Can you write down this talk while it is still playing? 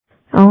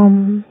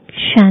ओम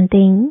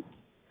शांति।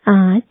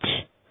 आज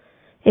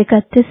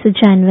 31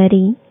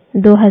 जनवरी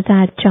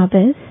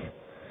 2024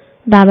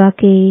 बाबा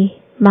के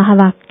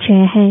महावाक्य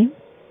है,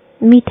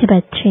 मीठे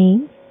बच्चे,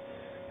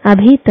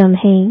 अभी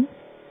तुम्हें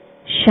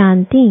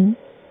शांति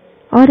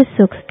और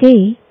सुख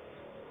के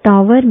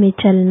टावर में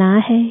चलना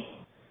है।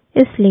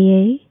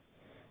 इसलिए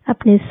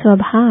अपने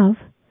स्वभाव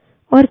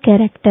और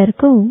कैरेक्टर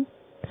को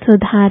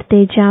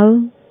सुधारते जाओ,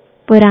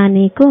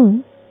 पुराने को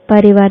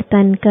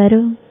परिवर्तन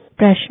करो।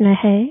 प्रश्न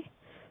है,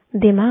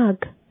 दिमाग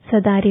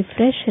सदा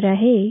रिफ्रेश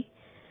रहे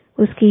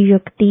उसकी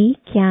युक्ति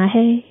क्या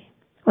है?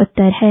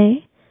 उत्तर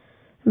है,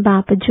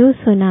 बाप जो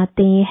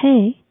सुनाते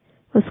हैं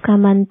उसका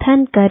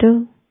मंथन करो।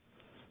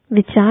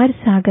 विचार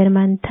सागर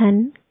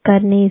मंथन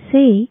करने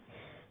से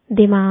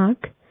दिमाग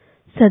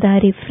सदा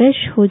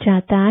रिफ्रेश हो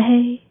जाता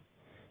है।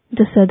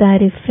 जो सदा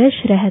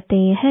रिफ्रेश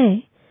रहते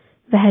हैं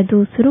वह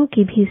दूसरों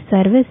की भी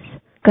सर्विस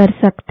कर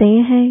सकते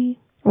हैं।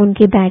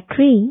 उनकी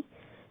बैटरी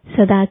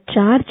सदा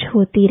चार्ज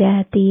होती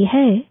रहती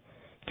है,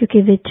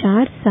 क्योंकि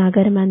विचार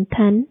सागर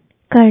मंथन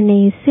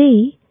करने से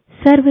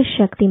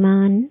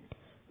सर्वशक्तिमान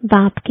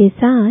बाप के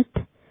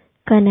साथ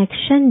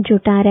कनेक्शन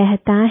जुटा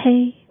रहता है।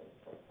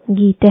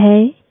 गीत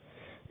है,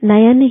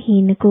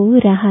 नयनहीन को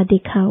राह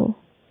दिखाओ।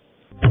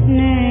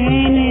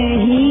 नयनहीन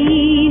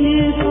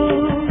को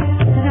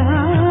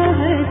राह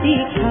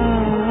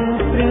दिखाओ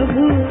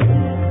प्रभु,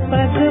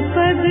 पग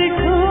पग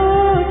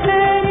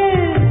ठोकर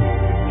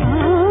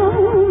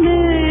आऊं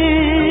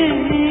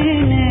मैं।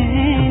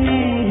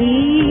 नयनहीन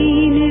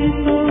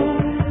को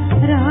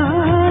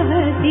राह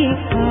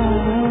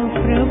दिखाओ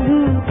प्रभु।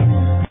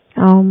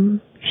 ओम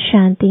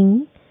शांति।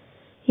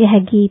 यह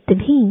गीत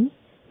भी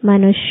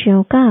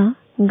मनुष्यों का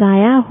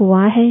गाया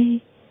हुआ है,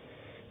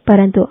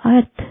 परंतु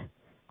अर्थ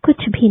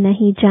कुछ भी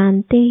नहीं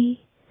जानते।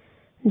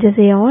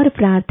 जैसे और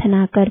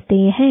प्रार्थना करते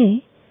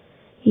हैं,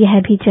 यह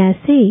भी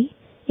जैसे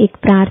एक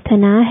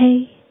प्रार्थना है।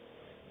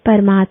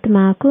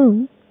 परमात्मा को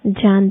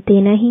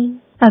जानते नहीं।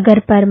 अगर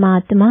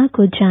परमात्मा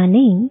को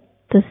जाने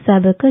तो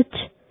सब कुछ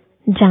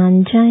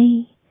जान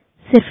जाएं।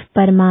 सिर्फ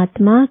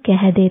परमात्मा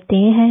कह देते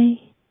हैं,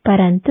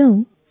 परंतु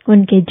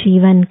उनके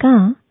जीवन का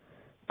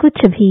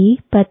कुछ भी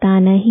पता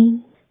नहीं।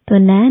 तो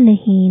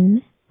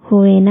नयनहीन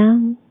हुए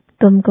ना।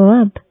 तुमको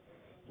अब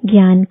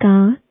ज्ञान का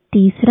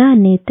तीसरा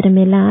नेत्र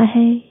मिला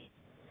है,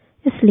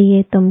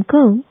 इसलिए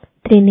तुमको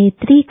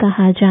त्रिनेत्री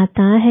कहा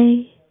जाता है।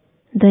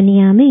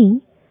 दुनिया में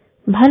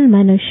भल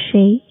मनुष्य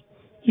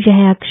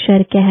यह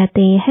अक्षर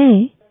कहते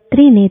हैं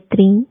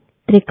त्रिनेत्री,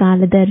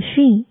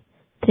 त्रिकालदर्शी,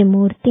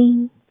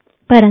 त्रिमूर्ति,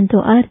 परंतु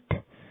अर्थ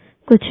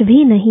कुछ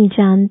भी नहीं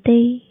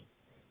जानते।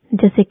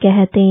 जैसे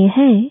कहते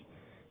हैं,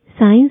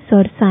 साइंस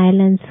और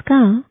साइलेंस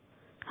का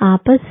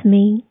आपस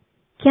में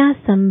क्या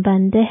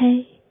संबंध है?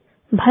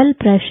 भल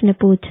प्रश्न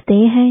पूछते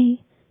हैं,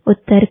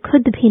 उत्तर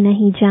खुद भी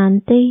नहीं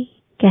जानते।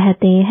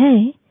 कहते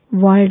हैं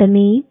वर्ल्ड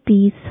में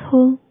पीस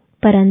हो,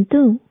 परंतु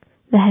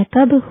वह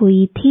कब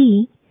हुई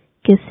थी,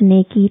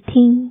 किसने की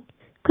थी,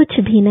 कुछ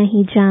भी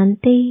नहीं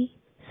जानते।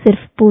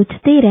 सिर्फ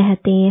पूछते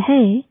रहते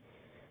हैं।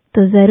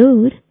 तो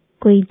जरूर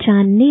कोई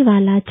जानने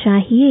वाला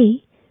चाहिए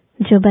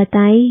जो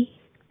बताए।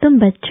 तुम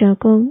बच्चों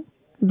को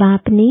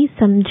बाप ने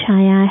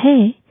समझाया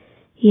है,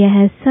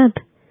 यह सब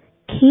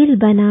खेल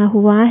बना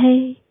हुआ है।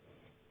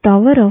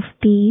 टावर ऑफ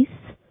पीस,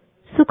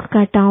 सुख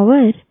का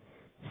टावर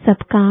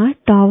सबका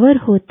टावर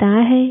होता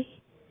है।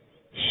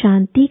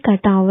 शांति का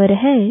टावर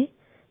है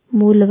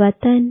मूल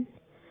वतन,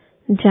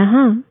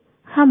 जहां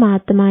हम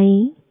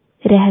आत्माएं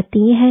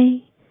रहती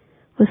हैं।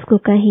 उसको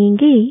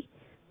कहेंगे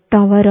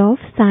टावर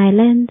ऑफ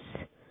साइलेंस।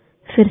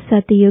 फिर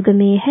सतयुग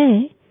में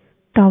है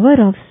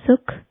टावर ऑफ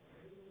सुख,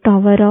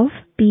 टावर ऑफ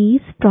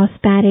पीस,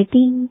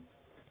 प्रॉस्पेरिटी।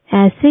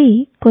 ऐसे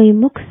कोई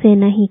मुख से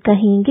नहीं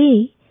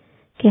कहेंगे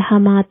कि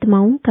हम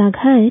आत्माओं का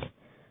घर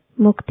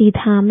मुक्ति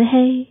धाम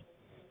है।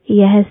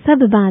 यह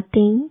सब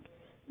बातें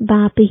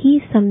बाप ही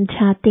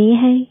समझाते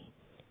हैं।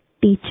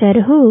 टीचर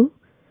हो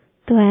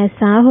तो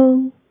ऐसा हो।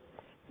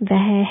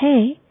 वह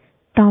है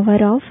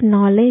टावर ऑफ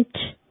नॉलेज।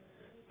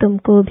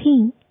 तुमको भी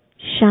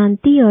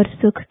शांति और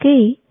सुख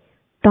के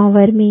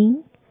टावर में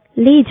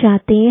ले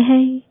जाते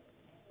हैं।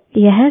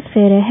 यह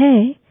फिर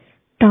है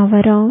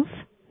टावर ऑफ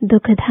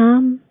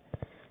दुखधाम।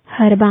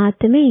 हर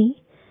बात में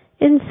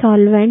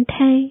इंसॉल्वेंट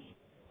है।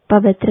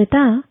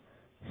 पवित्रता,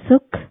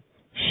 सुख,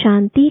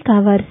 शांति का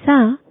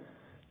वर्षा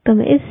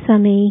तुम इस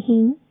समय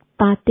ही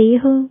पाते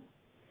हो।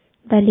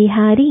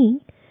 बलिहारी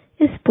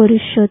इस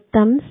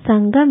पुरुषोत्तम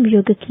संगम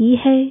युग की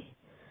है।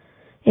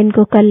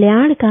 इनको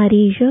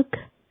कल्याणकारी युग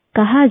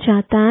कहा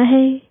जाता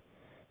है।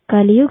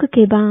 कलयुग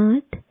के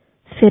बाद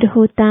फिर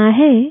होता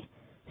है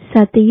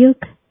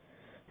सतयुग।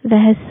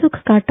 वह सुख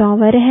का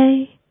टावर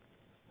है,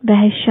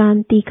 वह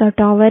शांति का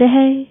टावर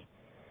है,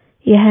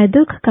 यह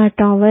दुख का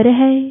टावर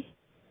है।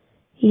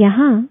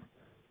 यहाँ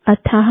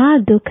अथाह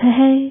दुख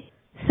है।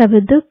 सब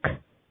दुख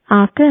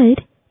आकर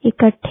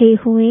इकट्ठे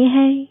हुए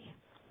हैं।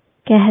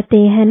 कहते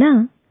हैं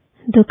ना,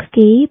 दुख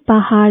के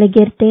पहाड़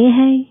गिरते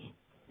हैं।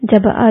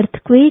 जब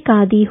अर्थक्वेक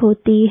आदि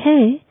होती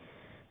है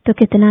तो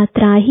कितना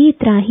त्राही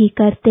त्राही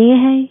करते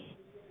हैं।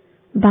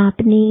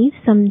 बाप ने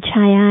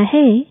समझाया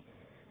है,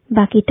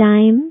 बाकी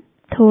टाइम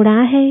थोड़ा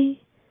है।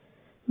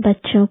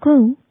 बच्चों को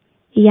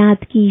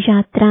याद की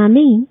यात्रा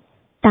में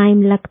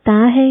टाइम लगता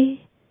है।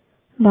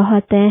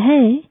 बहुत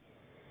है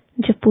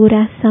जो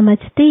पूरा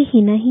समझते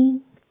ही नहीं।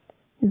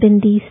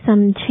 बिंदी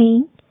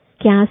समझें,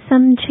 क्या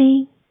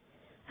समझें?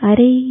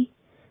 अरे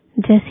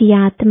जैसी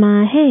आत्मा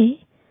है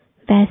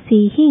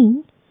वैसी ही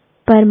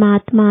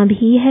परमात्मा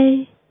भी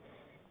है।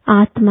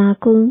 आत्मा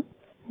को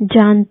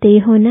जानते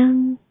हो ना,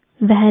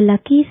 वह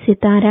लकी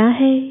सितारा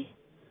है,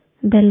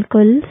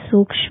 बिल्कुल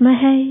सूक्ष्म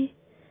है।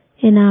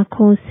 इन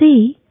आँखों से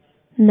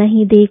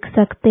नहीं देख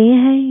सकते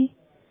हैं,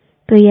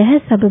 तो यह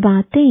सब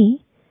बातें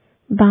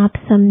बाप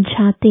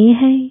समझाते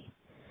हैं।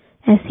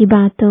 ऐसी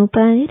बातों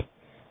पर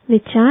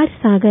विचार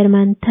सागर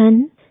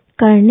मंथन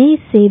करने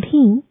से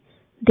भी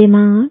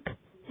दिमाग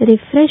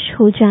रिफ्रेश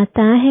हो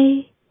जाता है।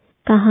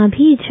 कहाँ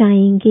भी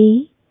जाएंगे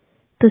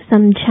तो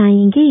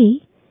समझाएंगे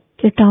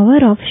कि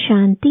tower of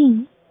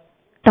Shanti,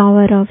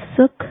 tower of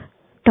सुख,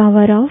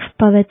 टावर ऑफ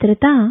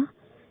पवित्रता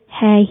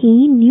है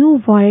ही न्यू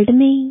वर्ल्ड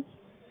में।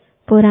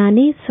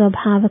 पुराने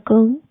स्वभाव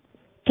को,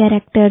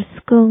 कैरेक्टर्स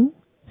को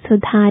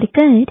सुधार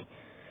कर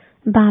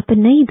बाप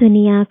नई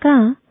दुनिया का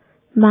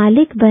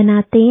मालिक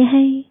बनाते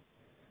हैं।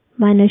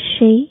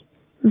 मनुष्य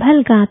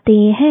भल गाते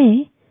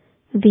हैं,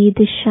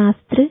 वेद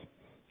शास्त्र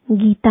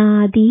गीता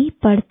आदि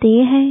पढ़ते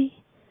हैं,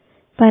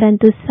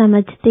 परंतु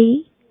समझते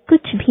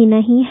कुछ भी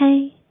नहीं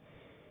है।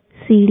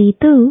 सीढ़ी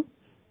तो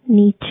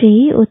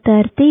नीचे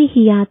उतरते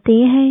ही आते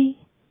हैं।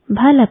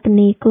 भल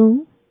अपने को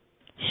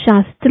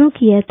शास्त्रों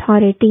की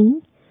अथॉरिटी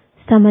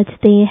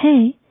समझते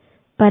हैं,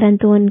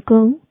 परंतु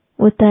उनको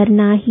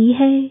उतरना ही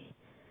है।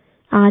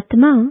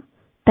 आत्मा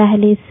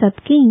पहले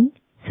सबकी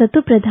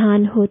सतो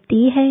प्रधान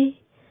होती है,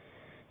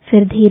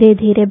 फिर धीरे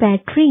धीरे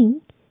बैटरी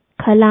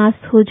खलास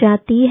हो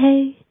जाती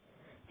है।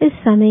 इस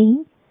समय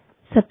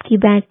सबकी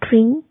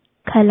बैटरी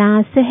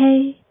खलास है।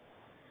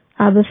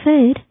 अब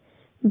फिर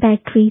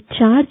बैटरी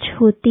चार्ज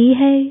होती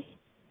है।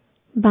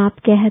 बाप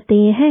कहते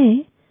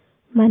हैं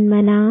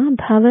मनमना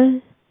भव,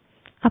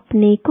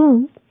 अपने को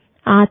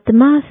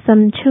आत्मा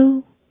समझो।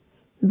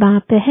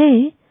 बाप है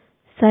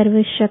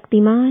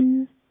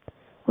सर्वशक्तिमान।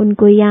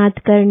 उनको याद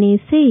करने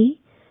से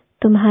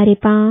तुम्हारे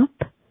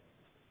पाप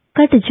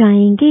कट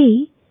जाएंगे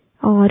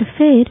और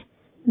फिर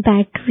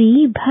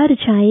बैटरी भर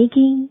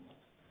जाएगी।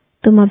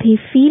 तुम अभी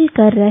फील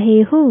कर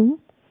रहे हो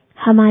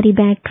हमारी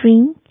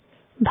बैटरी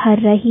भर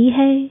रही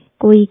है,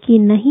 कोई की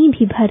नहीं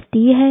भी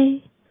भरती है।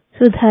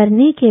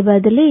 सुधरने के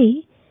बदले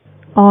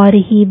और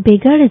ही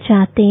बिगड़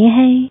जाते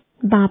हैं।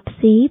 बाप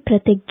से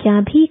प्रतिज्ञा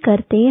भी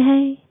करते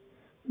हैं,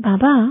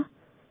 बाबा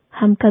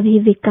हम कभी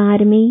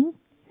विकार में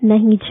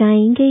नहीं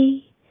जाएंगे।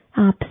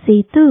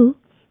 आपसे तो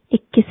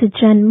 21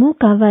 जन्मों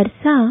का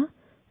वर्षा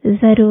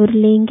जरूर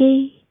लेंगे।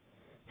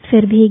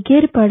 फिर भी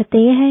गिर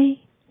पड़ते हैं।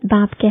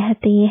 बाप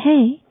कहते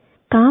हैं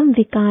काम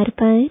विकार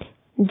पर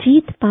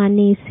जीत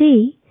पाने से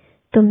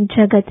तुम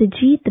जगत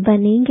जीत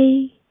बनेंगे।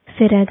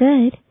 फिर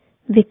अगर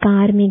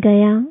विकार में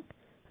गया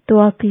तो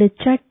अक्ल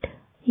चट।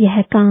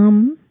 यह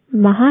काम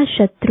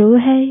महाशत्रु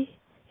है।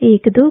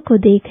 एक दो को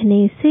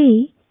देखने से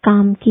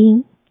काम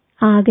की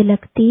आग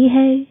लगती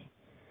है।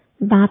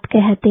 बाप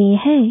कहते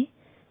हैं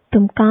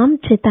तुम काम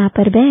चिता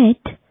पर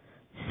बैठ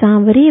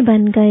सांवरे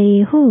बन गए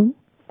हो,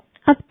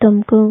 अब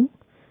तुमको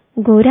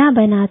गोरा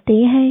बनाते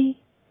हैं।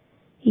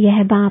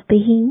 यह बाप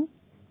ही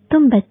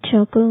तुम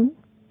बच्चों को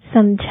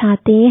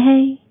समझाते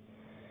हैं।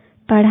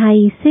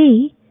 पढ़ाई से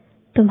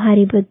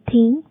तुम्हारी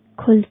बुद्धि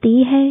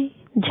खुलती है।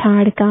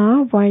 झाड़ का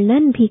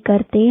वर्णन भी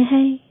करते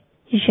हैं।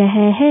 यह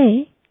है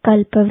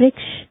कल्प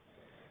वृक्ष,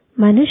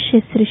 मनुष्य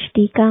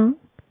सृष्टि का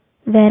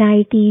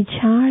वैरायटी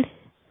झाड़।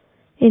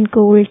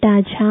 इनको उल्टा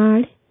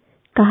झाड़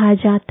कहा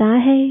जाता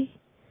है।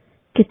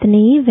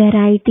 कितने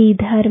वैरायटी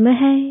धर्म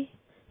है।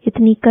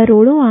 इतनी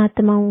करोड़ों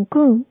आत्माओं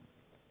को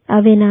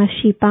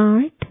अविनाशी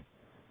पाठ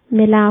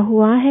मिला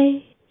हुआ है।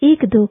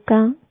 एक दो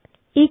का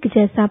एक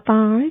जैसा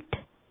पाठ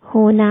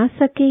हो ना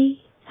सके।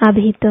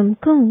 अभी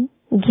तुमको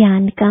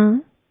ज्ञान का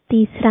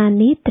तीसरा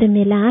नेत्र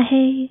मिला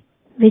है।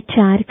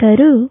 विचार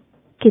करो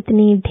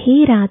कितनी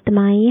ढेर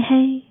आत्माएं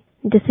हैं।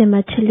 जैसे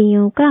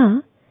मछलियों का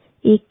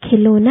एक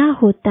खिलौना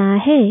होता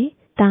है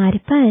तार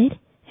पर,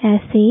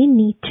 ऐसे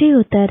नीचे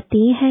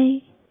उतरती है।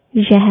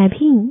 यह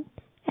भी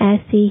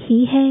ऐसे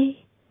ही है।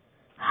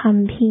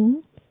 हम भी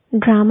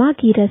ड्रामा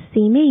की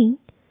रस्सी में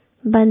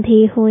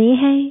बंधे हुए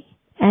हैं।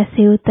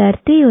 ऐसे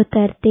उतरते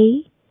उतरते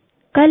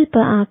कल्प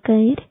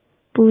आकर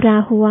पूरा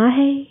हुआ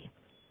है।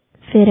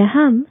 फिर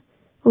हम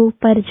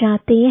ऊपर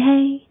जाते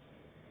हैं।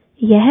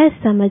 यह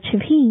समझ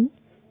भी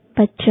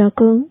बच्चों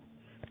को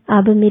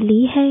अब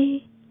मिली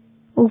है।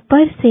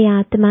 ऊपर से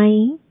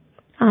आत्माएं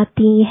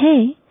आती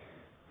हैं,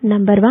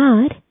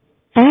 नंबरवार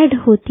ऐड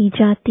होती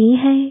जाती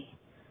हैं।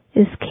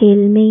 इस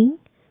खेल में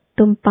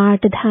तुम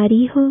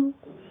पार्टधारी हो।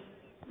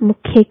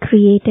 मुख्य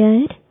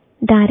क्रिएटर,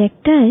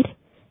 डायरेक्टर,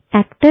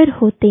 एक्टर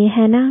होते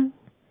हैं ना।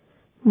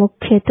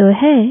 मुख्य तो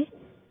है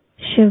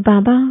शिव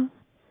बाबा,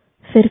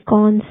 फिर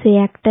कौन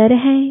से एक्टर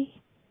हैं?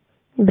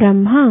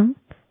 ब्रह्मा,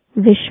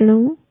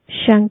 विष्णु,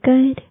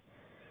 शंकर।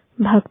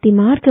 भक्ति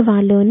मार्ग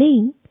वालों ने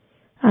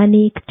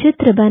अनेक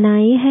चित्र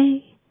बनाए हैं,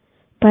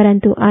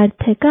 परंतु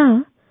अर्थ का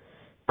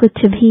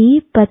कुछ भी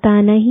पता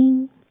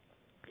नहीं।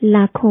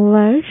 लाखों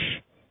वर्ष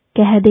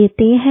कह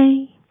देते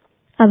हैं,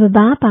 अब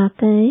बाप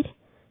आकर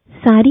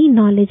सारी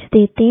नॉलेज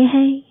देते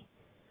हैं।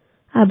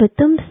 अब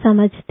तुम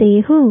समझते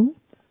हो,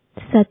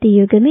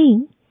 सतयुग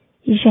में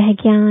यह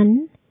ज्ञान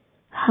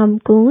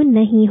हमको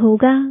नहीं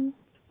होगा।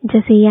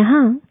 जैसे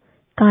यहाँ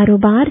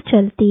कारोबार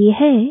चलती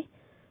है,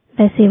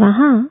 वैसे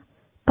वहाँ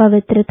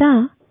पवित्रता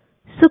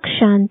सुख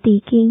शांति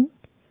की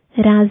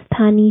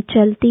राजधानी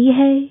चलती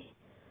है।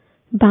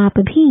 बाप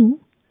भी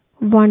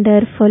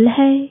वंडरफुल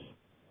है।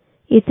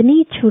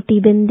 इतनी छोटी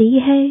बिंदी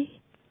है,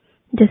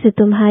 जैसे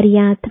तुम्हारी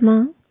आत्मा,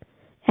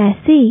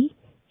 ऐसे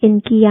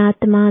इनकी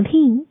आत्मा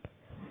भी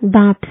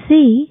बाप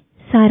से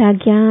सारा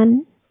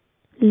ज्ञान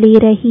ले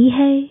रही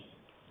है।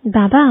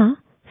 बाबा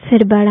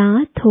फिर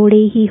बड़ा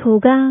थोड़े ही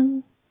होगा,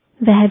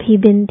 वह भी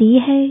बिंदी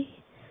है।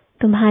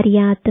 तुम्हारी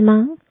आत्मा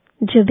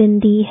जो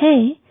बिंदी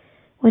है,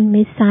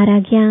 उनमें सारा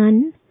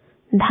ज्ञान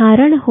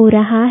धारण हो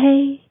रहा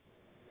है।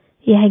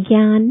 यह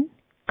ज्ञान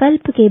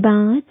कल्प के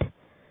बाद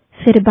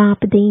फिर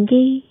बाप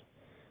देंगे।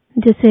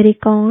 जैसे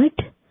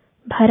रिकॉर्ड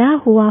भरा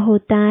हुआ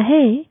होता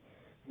है,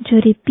 जो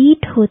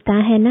रिपीट होता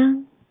है ना,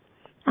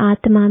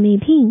 आत्मा में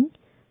भी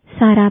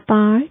सारा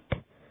पार्ट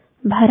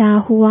भरा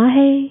हुआ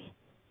है।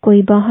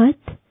 कोई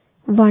बहुत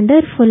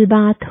वंडरफुल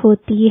बात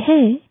होती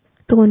है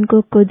तो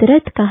उनको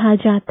कुदरत कहा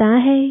जाता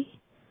है।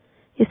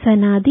 इस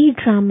अनादि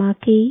ड्रामा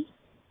के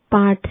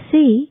पार्ट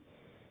से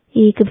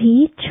एक भी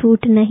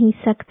छूट नहीं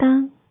सकता।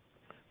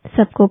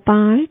 सबको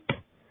पार्ट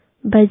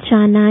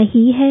बजाना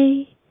ही है।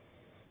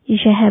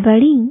 यह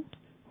बड़ी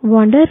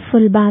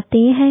वंडरफुल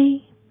बातें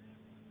हैं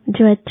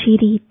जो अच्छी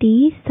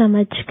रीति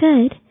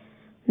समझकर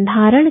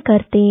धारण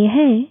करते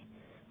हैं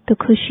तो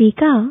खुशी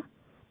का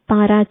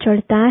पारा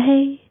चढ़ता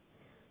है।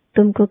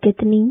 तुमको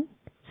कितनी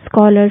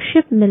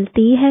स्कॉलरशिप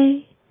मिलती है,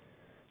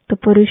 तो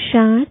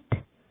पुरुषार्थ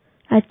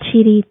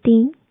अच्छी रीति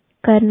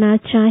करना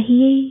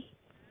चाहिए।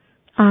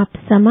 आप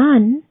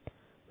समान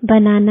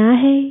बनाना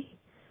है।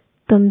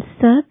 तुम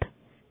सब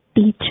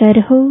टीचर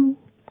हो।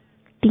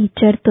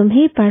 टीचर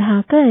तुम्हें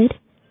पढ़ाकर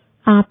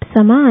आप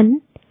समान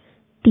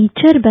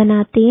टीचर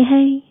बनाते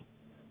हैं।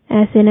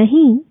 ऐसे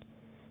नहीं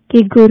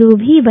कि गुरु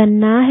भी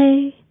बनना है।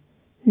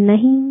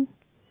 नहीं,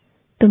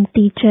 तुम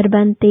टीचर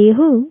बनते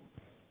हो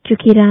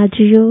क्योंकि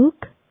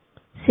राजयोग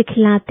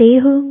सिखलाते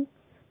हो,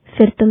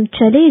 फिर तुम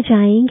चले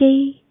जाएंगे।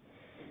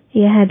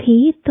 यह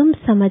भी तुम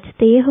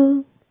समझते हो।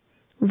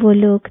 वो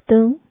लोग तो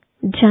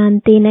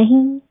जानते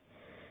नहीं,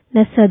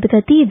 न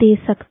सदगति दे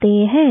सकते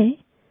हैं।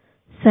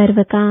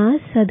 सर्व का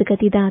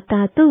सदगति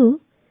दाता तो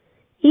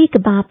एक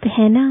बाप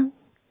है ना।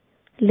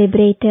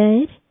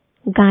 लिबरेटर,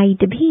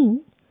 गाइड भी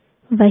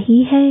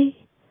वही है।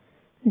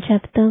 जब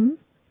तुम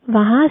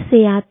वहां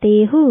से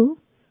आते हो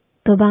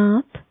तो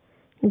बाप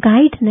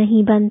गाइड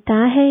नहीं बनता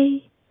है।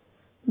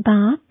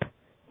 बाप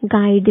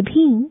गाइड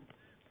भी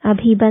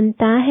अभी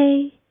बनता है।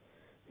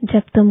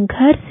 जब तुम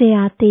घर से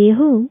आते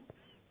हो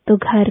तो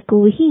घर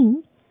को ही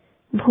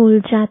भूल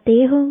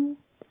जाते हो।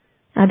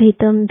 अभी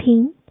तुम भी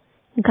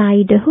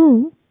गाइड हो,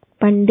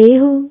 पंडे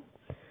हो,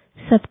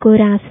 सबको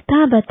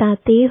रास्ता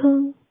बताते हो।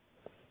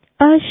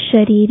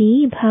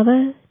 अशरीरी भव,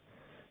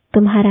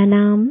 तुम्हारा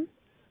नाम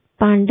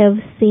पांडव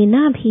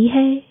सेना भी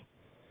है।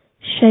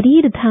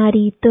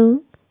 शरीरधारी तो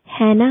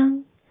है ना।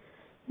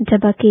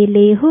 जब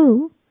अकेले हो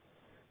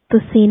तो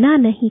सेना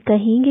नहीं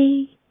कहेंगे।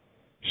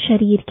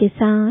 शरीर के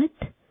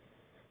साथ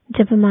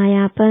जब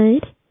माया पर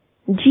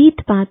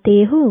जीत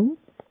पाते हो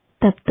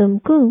तब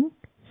तुमको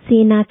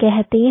सेना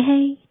कहते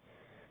हैं।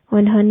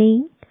 उन्होंने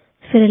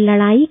फिर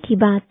लड़ाई की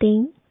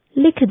बातें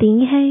लिख दी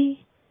हैं।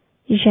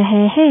 यह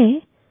है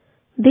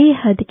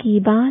बेहद की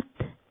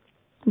बात।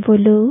 वो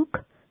लोग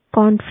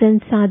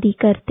कॉन्फ्रेंस आदि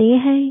करते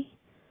हैं,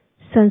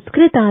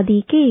 संस्कृत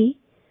आदि के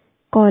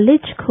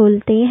कॉलेज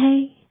खोलते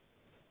हैं।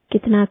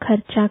 कितना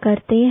खर्चा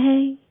करते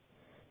हैं।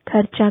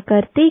 खर्चा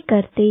करते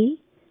करते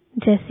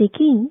जैसे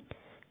कि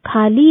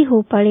खाली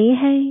हो पड़े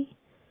हैं।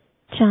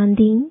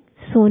 चांदी,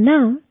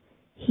 सोना,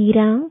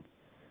 हीरा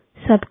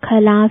सब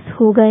खलास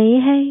हो गए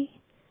हैं।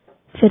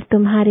 फिर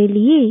तुम्हारे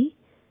लिए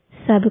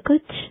सब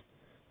कुछ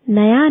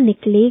नया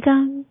निकलेगा।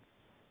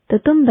 तो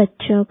तुम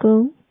बच्चों को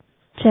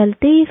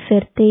चलते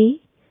फिरते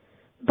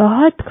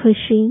बहुत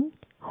खुशी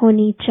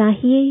होनी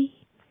चाहिए।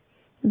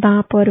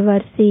 बाप और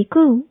वर्षे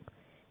को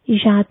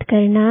याद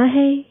करना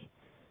है।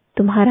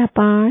 तुम्हारा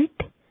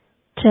पाठ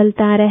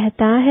चलता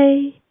रहता है,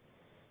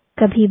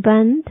 कभी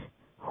बंद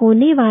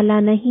होने वाला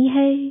नहीं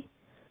है।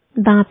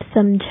 बाप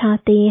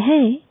समझाते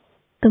हैं,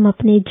 तुम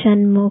अपने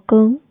जन्मों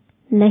को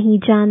नहीं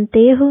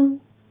जानते हो।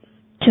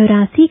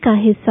 84 का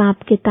हिसाब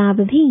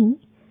किताब भी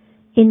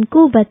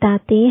इनको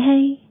बताते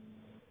हैं,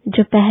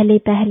 जो पहले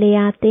पहले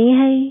आते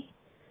हैं।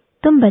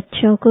 तुम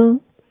बच्चों को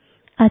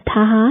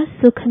अथाह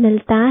सुख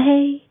मिलता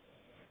है।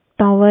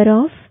 Power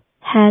of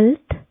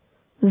health,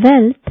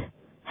 wealth,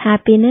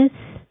 happiness.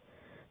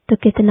 तो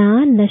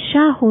कितना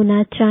नशा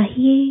होना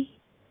चाहिए।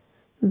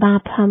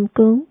 बाप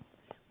हमको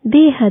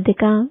बेहद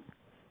का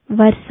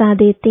वर्षा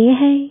देते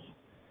हैं।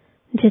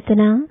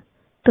 जितना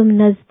तुम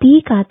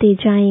नजदीक आते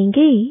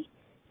जाएंगे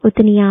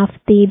उतनी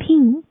आफतें भी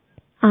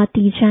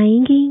आती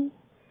जाएंगी।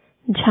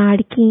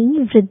 झाड़ की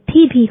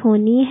वृद्धि भी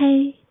होनी है।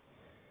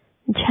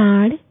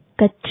 झाड़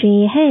कच्चे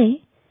हैं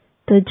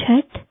तो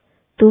झट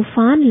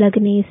तूफान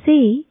लगने से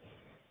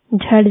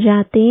झड़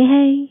जाते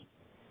हैं।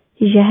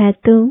 यह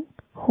तो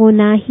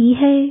होना ही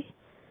है।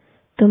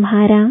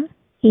 तुम्हारा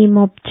एम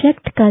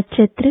ऑब्जेक्ट का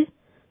चित्र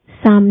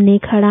सामने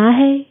खड़ा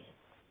है।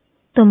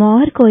 तुम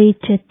और कोई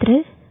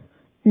चित्र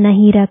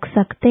नहीं रख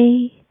सकते।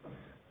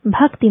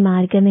 भक्ति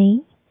मार्ग में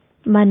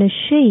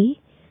मनुष्य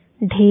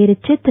ढेर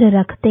चित्र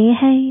रखते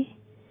हैं।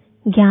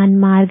 ज्ञान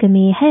मार्ग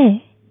में है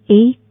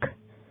एक,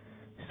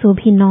 सो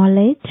भी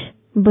नॉलेज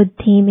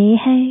बुद्धि में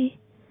है।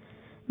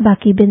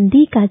 बाकी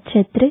बिंदी का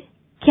चित्र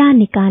क्या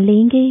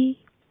निकालेंगे?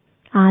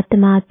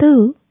 आत्मा तो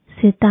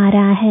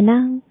सितारा है ना।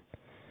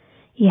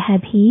 यह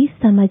भी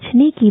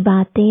समझने की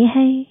बातें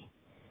हैं।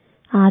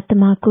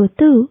 आत्मा को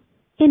तो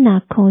इन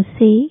आँखों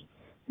से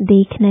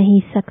देख नहीं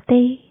सकते।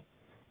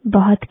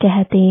 बहुत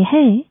कहते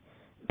हैं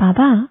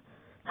बाबा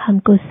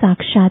हमको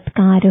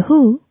साक्षात्कार हो,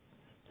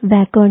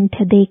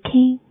 वैकुंठ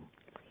देखें,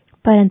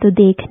 परंतु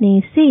देखने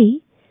से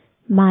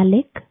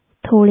मालिक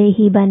थोड़े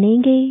ही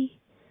बनेंगे।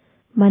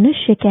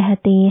 मनुष्य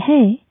कहते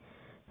हैं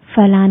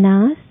फलाना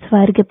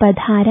स्वर्ग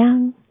पधारा,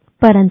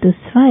 परंतु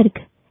स्वर्ग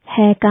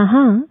है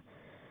कहाँ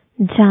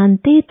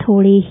जानते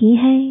थोड़े ही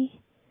हैं।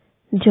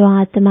 जो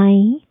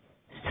आत्माएं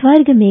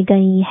स्वर्ग में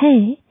गई है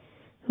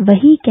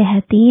वही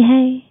कहती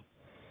है।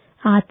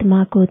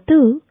 आत्मा को तो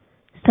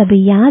सब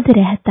याद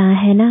रहता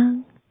है ना।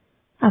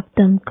 अब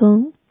तुमको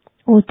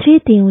ऊंचे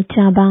ते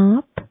ऊंचा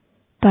बाप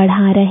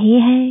पढ़ा रहे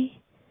हैं,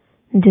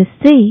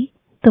 जिससे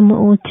तुम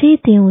ऊंचे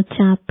ते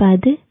ऊंचा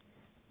पद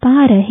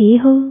पा रहे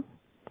हो।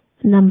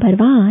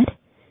 नंबरवार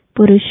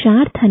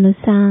पुरुषार्थ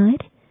अनुसार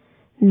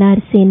नर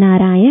से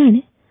नारायण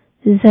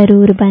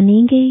जरूर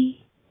बनेंगे।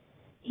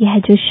 यह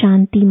जो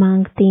शांति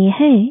मांगते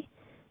हैं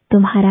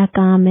तुम्हारा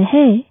काम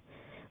है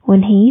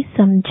उन्हें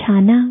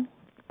समझाना।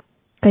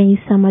 कई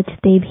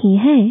समझते भी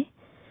हैं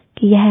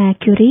कि यह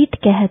एक्यूरेट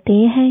कहते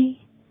हैं।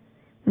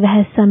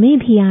 वह समय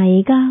भी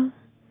आएगा।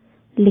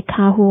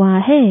 लिखा हुआ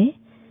है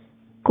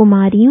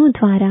कुमारियों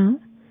द्वारा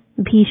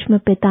भीष्म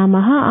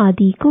पितामह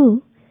आदि को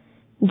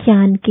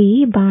ज्ञान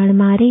के बाण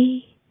मारे।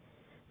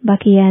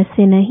 बाकी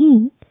ऐसे नहीं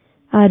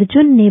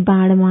अर्जुन ने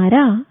बाण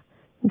मारा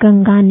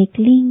गंगा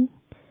निकली।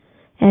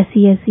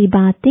 ऐसी ऐसी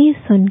बातें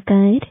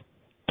सुनकर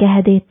कह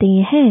देते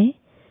हैं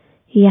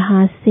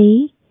यहाँ से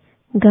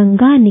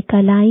गंगा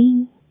निकल आई।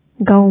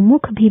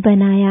 गौमुख भी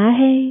बनाया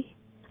है।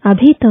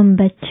 अभी तुम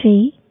बच्चे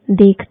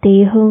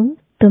देखते हो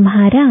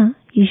तुम्हारा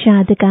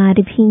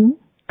यादगार भी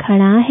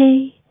खड़ा है।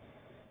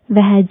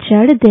 वह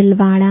जड़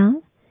दिलवाड़ा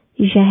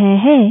यह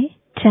है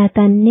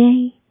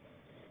चैतन्य।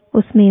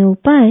 उसमें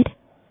ऊपर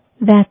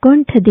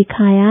वैकुंठ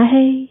दिखाया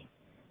है।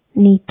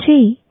 नीचे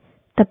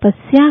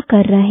तपस्या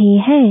कर रहे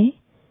हैं,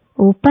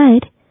 ऊपर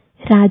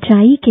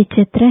राजाई के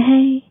चित्र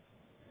है।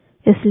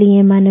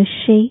 इसलिए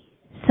मनुष्य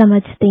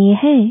समझते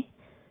हैं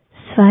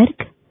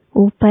स्वर्ग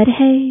ऊपर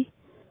है।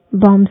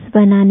 बॉम्ब्स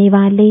बनाने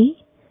वाले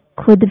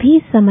खुद भी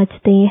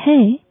समझते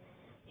हैं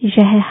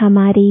यह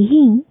हमारे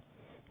ही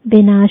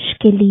विनाश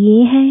के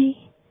लिए है।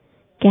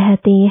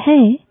 कहते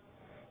हैं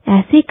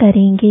ऐसे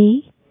करेंगे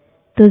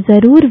तो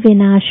जरूर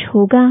विनाश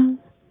होगा।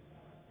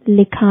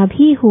 लिखा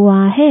भी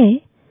हुआ है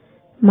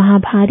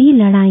महाभारी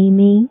लड़ाई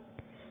में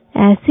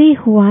ऐसे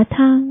हुआ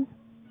था।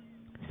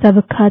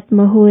 सब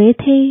खत्म हुए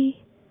थे।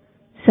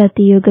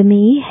 सतयुग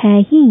में है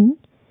ही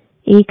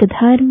एक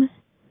धर्म,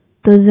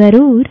 तो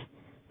जरूर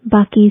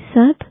बाकी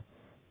सब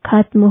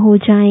खत्म हो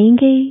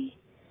जाएंगे।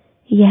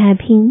 यह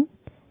भी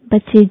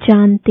बच्चे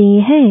जानते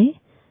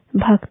हैं।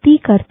 भक्ति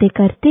करते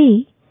करते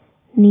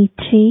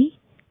नीचे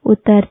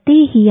उतरते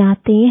ही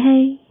आते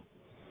हैं।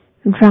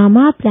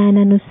 ड्रामा प्लान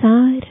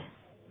अनुसार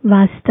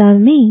वास्तव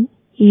में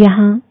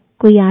यहाँ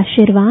कोई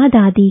आशीर्वाद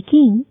आदि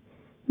की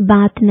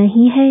बात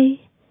नहीं है।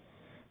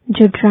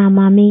 जो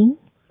ड्रामा में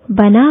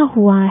बना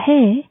हुआ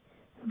है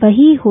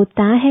वही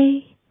होता है।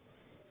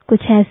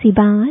 कुछ ऐसी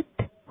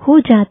बात हो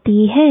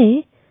जाती है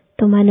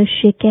तो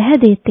मनुष्य कह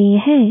देते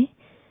हैं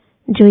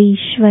जो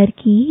ईश्वर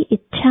की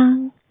इच्छा।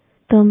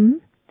 तुम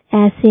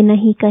ऐसे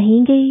नहीं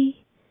कहेंगे।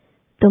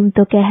 तुम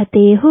तो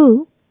कहते हो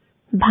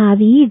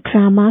भावी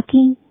ड्रामा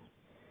की।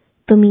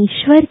 तुम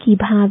ईश्वर की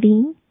भावी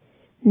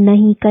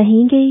नहीं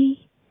कहेंगे।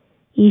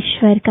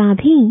 ईश्वर का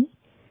भी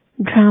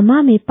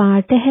ड्रामा में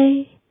पार्ट है।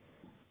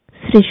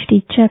 सृष्टि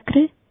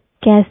चक्र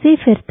कैसे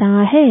फिरता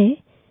है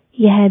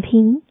यह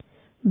भी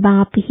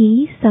बाप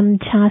ही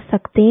समझा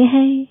सकते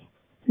हैं।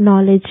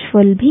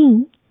 नॉलेजफुल भी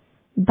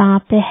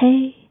बाप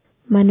है।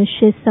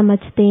 मनुष्य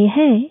समझते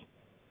हैं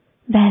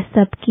वह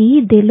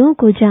सबकी दिलों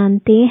को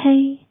जानते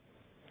हैं,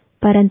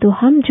 परंतु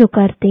हम जो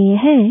करते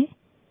हैं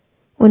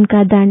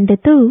उनका दंड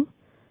तो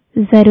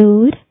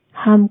जरूर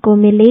हमको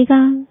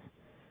मिलेगा।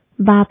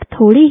 बाप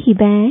थोड़े ही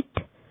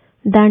बैठ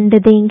दंड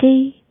देंगे।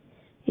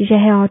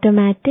 यह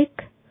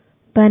ऑटोमेटिक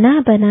बना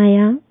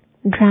बनाया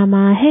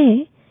ड्रामा है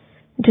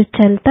जो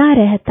चलता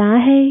रहता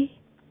है।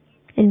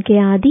 इनके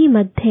आदि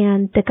मध्य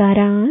अंत का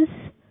राज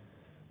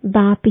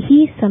बाप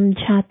ही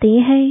समझाते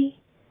हैं।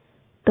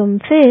 तुम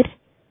फिर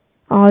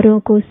औरों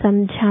को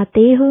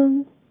समझाते हो।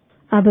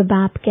 अब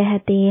बाप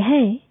कहते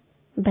हैं,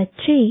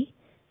 बच्चे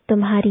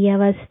तुम्हारी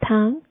अवस्था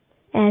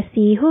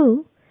ऐसी हो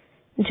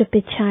जो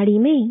पिछाड़ी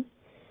में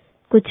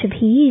कुछ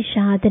भी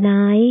याद न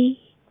आए,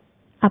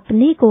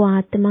 अपने को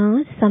आत्मा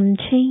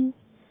समझें।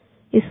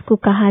 इसको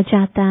कहा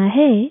जाता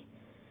है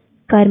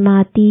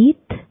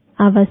कर्मातीत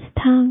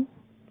अवस्था।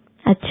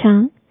 अच्छा,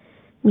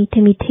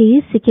 मीठे मीठे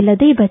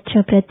सिकिलदे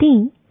बच्चों प्रति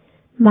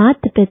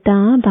माता पिता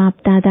बाप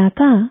दादा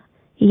का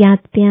याद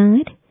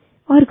प्यार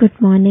और गुड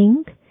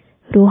मॉर्निंग।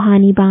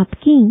 रूहानी बाप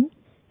की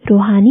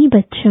रूहानी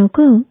बच्चों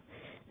को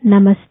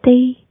नमस्ते।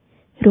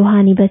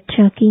 रूहानी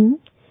बच्चों की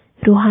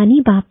रूहानी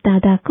बाप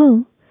दादा को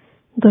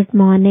गुड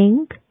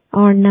मॉर्निंग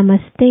और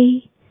नमस्ते।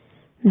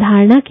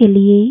 धारणा के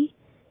लिए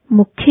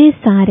मुख्य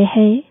सार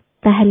है,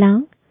 पहला,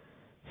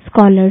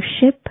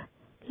 स्कॉलरशिप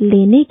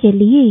लेने के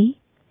लिए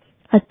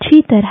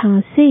अच्छी तरह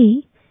से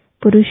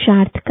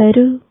पुरुषार्थ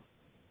करो।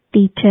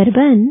 टीचर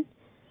बन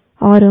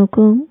औरों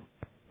को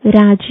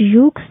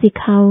राजयोग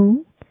सिखाओ।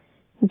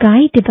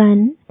 गाइड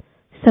बन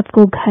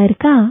सबको घर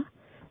का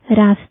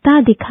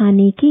रास्ता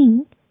दिखाने की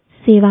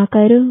सेवा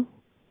करो।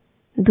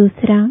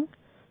 दूसरा,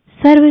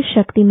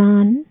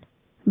 सर्वशक्तिमान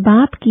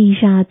बाप की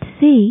याद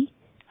से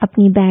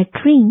अपनी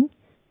बैटरी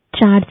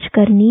चार्ज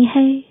करनी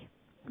है।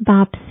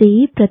 बाप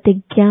से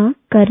प्रतिज्ञा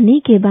करने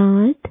के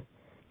बाद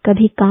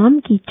कभी काम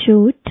की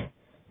चोट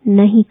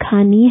नहीं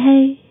खानी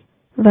है।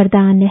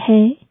 वरदान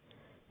है,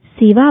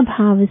 सेवा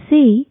भाव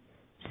से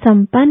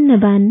संपन्न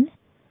बन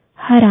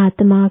हर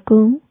आत्मा को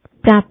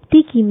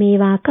प्राप्ति की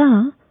मेवा का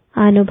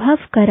अनुभव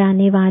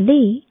कराने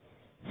वाले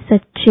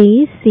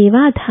सच्चे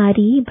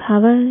सेवाधारी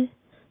भव।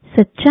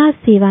 सच्चा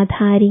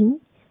सेवाधारी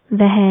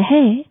वह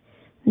है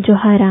जो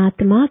हर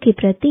आत्मा के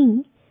प्रति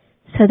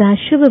सदा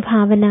शुभ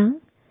भावना,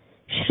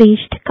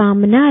 श्रेष्ठ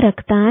कामना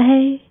रखता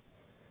है।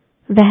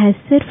 वह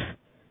सिर्फ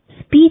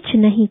स्पीच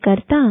नहीं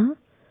करता,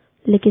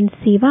 लेकिन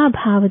सेवा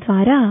भाव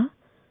द्वारा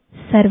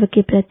सर्व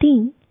के प्रति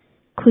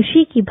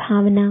खुशी की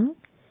भावना,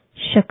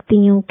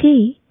 शक्तियों के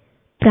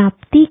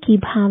प्राप्ति की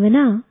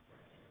भावना,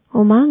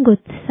 उमंग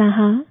उत्साह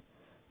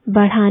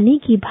बढ़ाने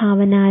की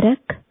भावना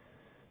रख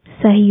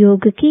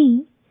सहयोग की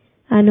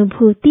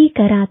अनुभूति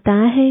कराता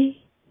है।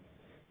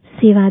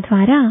 सेवा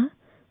द्वारा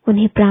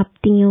उन्हें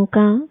प्राप्तियों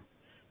का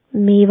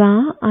मेवा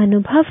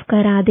अनुभव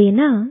करा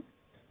देना,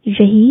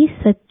 यही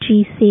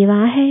सच्ची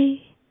सेवा है।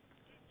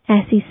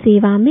 ऐसी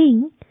सेवा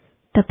में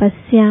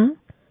तपस्या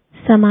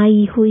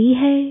समाई हुई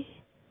है।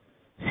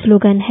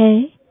 स्लोगन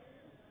है,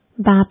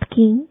 बाप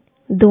की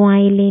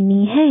दुआएं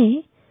लेनी है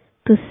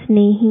तो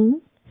स्नेही,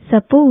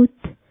 सपूत,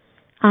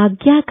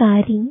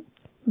 आज्ञाकारी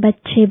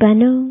बच्चे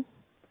बनो।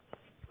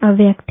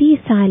 अव्यक्ति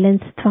साइलेंस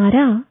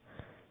द्वारा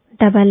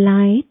डबल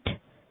लाइट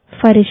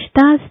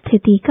फरिश्ता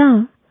स्थिति का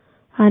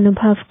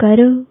अनुभव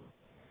करो।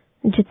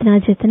 जितना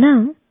जितना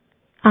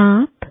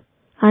आप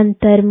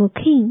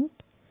अंतर्मुखी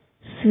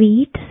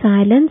स्वीट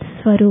साइलेंस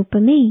स्वरूप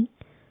में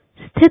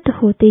स्थित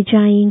होते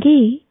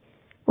जाएंगे,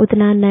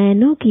 उतना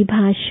नयनों की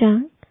भाषा,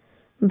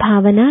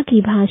 भावना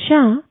की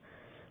भाषा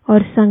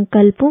और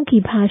संकल्पों की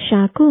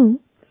भाषा को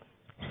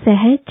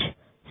सहज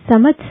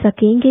समझ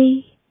सकेंगे।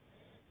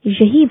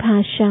 यही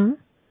भाषा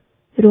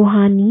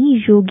रूहानी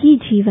योगी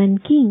जीवन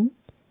की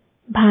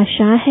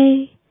भाषा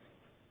है।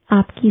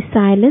 आपकी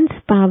साइलेंस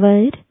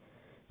पावर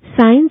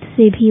साइंस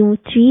से भी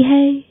ऊंची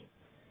है।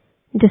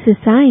 जैसे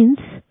साइंस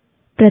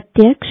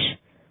प्रत्यक्ष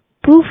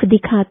प्रूफ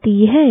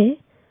दिखाती है,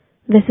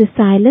 वैसे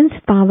साइलेंस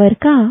पावर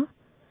का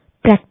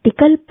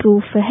प्रैक्टिकल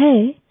प्रूफ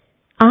है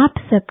आप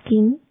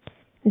सबकी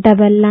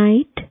डबल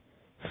लाइट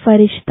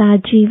फरिश्ता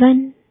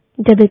जीवन।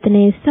 जब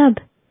इतने सब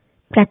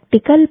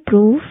प्रैक्टिकल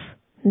प्रूफ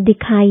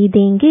दिखाई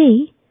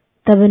देंगे,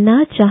 तब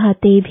ना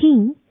चाहते भी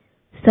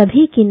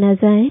सभी की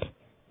नजर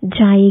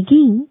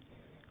जाएगी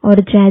और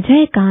जय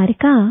जयकार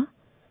का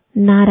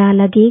नारा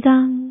लगेगा।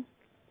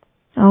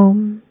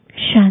 ओम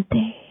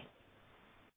शांति।